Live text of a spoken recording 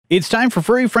It's time for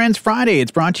Furry Friends Friday.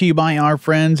 It's brought to you by our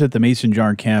friends at the Mason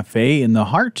Jar Cafe in the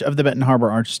heart of the Benton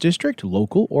Harbor Arts District,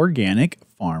 local, organic,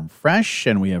 farm fresh.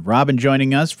 And we have Robin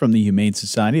joining us from the Humane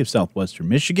Society of Southwestern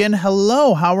Michigan.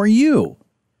 Hello, how are you?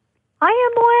 I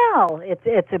am well.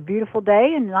 It's a beautiful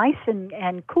day and nice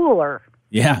and cooler.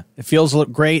 Yeah, it feels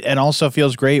great, and also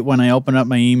feels great when I open up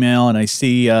my email and I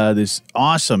see this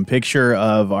awesome picture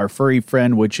of our furry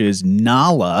friend, which is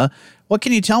Nala. What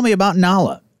can you tell me about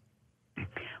Nala?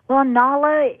 Well,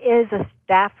 Nala is a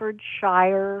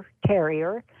Staffordshire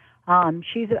Terrier.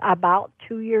 She's about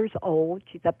 2 years old.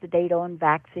 She's up to date on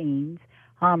vaccines.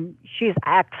 She's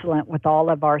excellent with all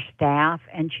of our staff,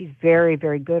 and she's very,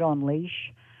 very good on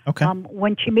leash. Okay.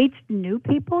 When she meets new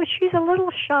people, she's a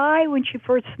little shy when she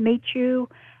first meets you,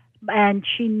 and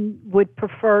she would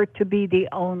prefer to be the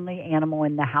only animal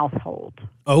in the household.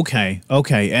 Okay.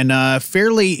 And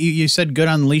fairly, you said good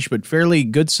on leash, but fairly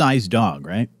good-sized dog,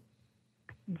 right?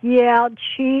 Yeah,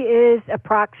 she is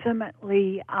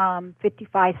approximately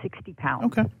 55, 60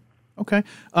 pounds. Okay.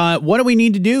 What do we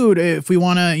need to do if we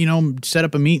want to, set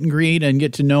up a meet and greet and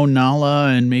get to know Nala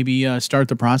and maybe start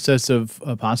the process of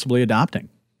possibly adopting?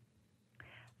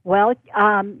 Well,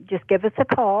 just give us a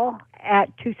call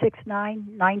at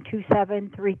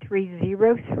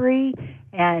 269-927-3303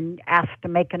 and ask to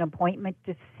make an appointment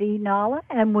to see Nala,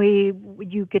 and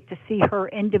you get to see her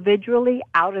individually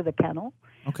out of the kennel.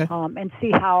 Okay. And see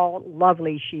how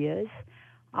lovely she is,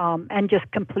 and just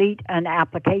complete an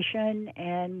application,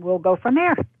 and we'll go from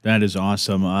there. That is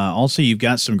awesome. Also, you've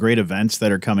got some great events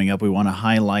that are coming up we want to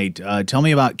highlight. Tell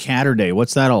me about Catter Day.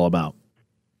 What's that all about?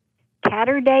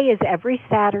 Catter Day is every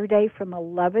Saturday from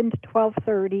 11 to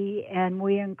 12:30, and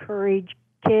we encourage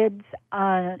kids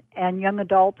and young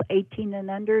adults 18 and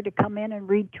under to come in and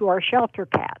read to our shelter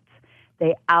cats.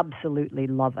 They absolutely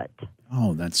love it.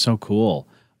 Oh, that's so cool.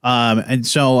 And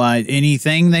so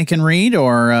anything they can read,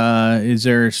 or is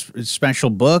there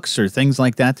special books or things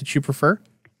like that you prefer?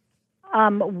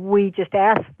 We just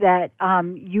ask that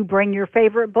you bring your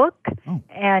favorite book. Oh.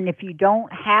 And if you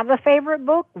don't have a favorite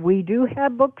book, we do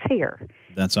have books here.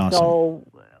 That's awesome. So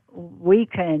we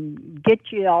can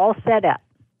get you all set up.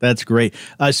 That's great.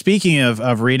 Speaking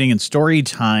of reading and story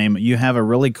time, you have a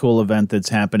really cool event that's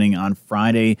happening on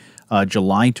Friday,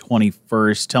 July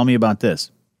 21st. Tell me about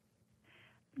this.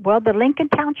 Well, the Lincoln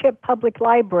Township Public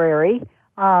Library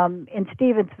in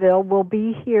Stevensville will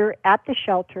be here at the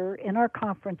shelter in our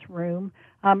conference room,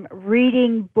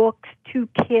 reading books to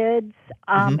kids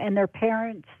and their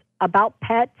parents about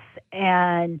pets.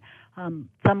 And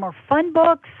some are fun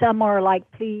books, some are like,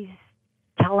 please,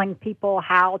 telling people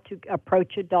how to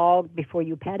approach a dog before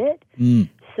you pet it.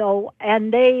 So,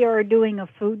 and they are doing a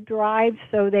food drive,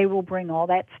 so they will bring all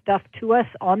that stuff to us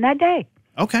on that day.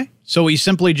 Okay. So we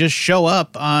simply just show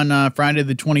up on Friday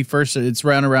the 21st. It's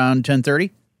around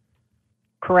 10:30?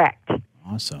 Correct.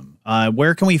 Awesome.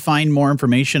 Where can we find more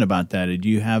information about that? Do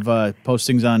you have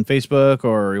postings on Facebook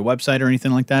or your website or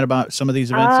anything like that about some of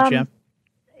these events that you have?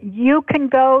 You can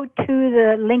go to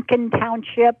the Lincoln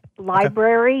Township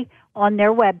Library on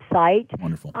their website.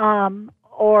 Wonderful.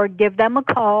 Or give them a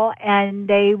call, and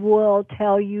they will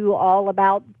tell you all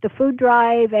about the food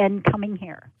drive and coming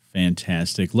here.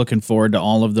 Fantastic. Looking forward to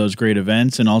all of those great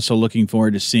events, and also looking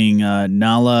forward to seeing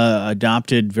Nala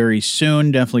adopted very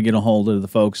soon. Definitely get a hold of the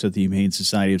folks at the Humane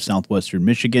Society of Southwestern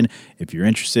Michigan if you're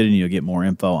interested, and you'll get more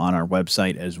info on our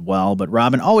website as well. But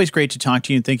Robin, always great to talk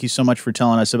to you, and thank you so much for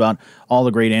telling us about all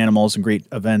the great animals and great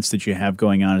events that you have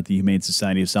going on at the Humane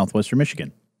Society of Southwestern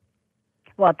Michigan.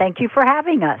 Well, thank you for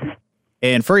having us.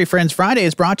 And Furry Friends Friday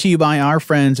is brought to you by our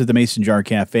friends at the Mason Jar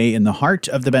Cafe in the heart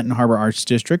of the Benton Harbor Arts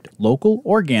District, local,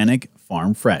 organic,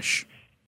 farm fresh.